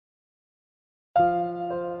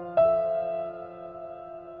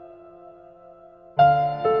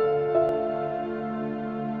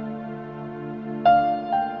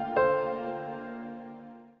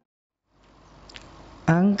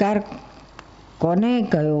અહંકાર કોને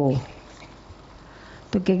કયો?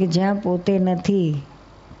 તો કે જ્યાં પોતે નથી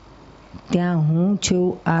ત્યાં હું છું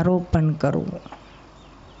આરોપણ કરવું.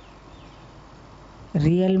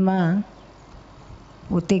 રિયલમાં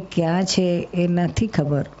પોતે ક્યાં છે એ નથી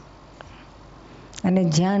ખબર, અને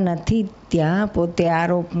જ્યાં નથી ત્યાં પોતે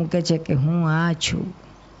આરોપ મૂકે છે કે હું આ છું.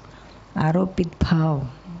 આરોપિત ભાવ.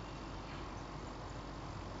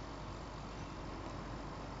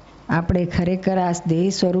 આપણે ખરેખર આ દેહ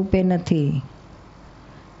સ્વરૂપે નથી,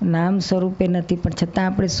 નામ સ્વરૂપે નથી, પણ છતાં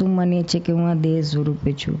આપણે શું માનીએ છીએ કે હું આ દેહ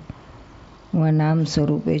સ્વરૂપે છું, હું આ નામ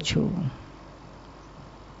સ્વરૂપે છું.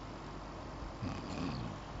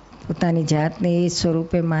 પોતાની જાતને એ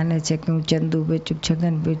સ્વરૂપે માને છે કે હું ચંદુભાઈ છું,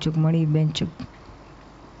 છગનભાઈ છું, મણિબેન છું.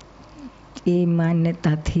 એ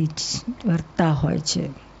માન્યતાથી જ વર્તા હોય છે,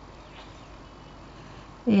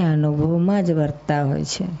 એ અનુભવમાં જ વર્તા હોય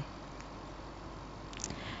છે.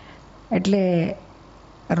 એટલે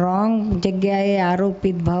રોંગ જગ્યાએ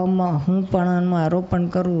આરોપિત ભાવમાં હું પણ આરોપણ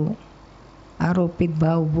કરવું, આરોપિત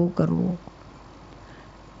ભાવ ઊભો કરવો,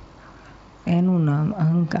 એનું નામ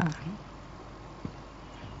અહંકાર.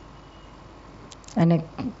 અને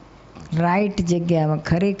રાઈટ જગ્યામાં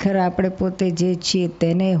ખરેખર આપણે પોતે જે છીએ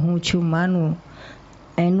તેને હું છું માનવું,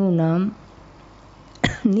 એનું નામ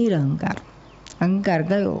નિરહંકાર. અહંકાર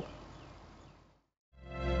ગયો.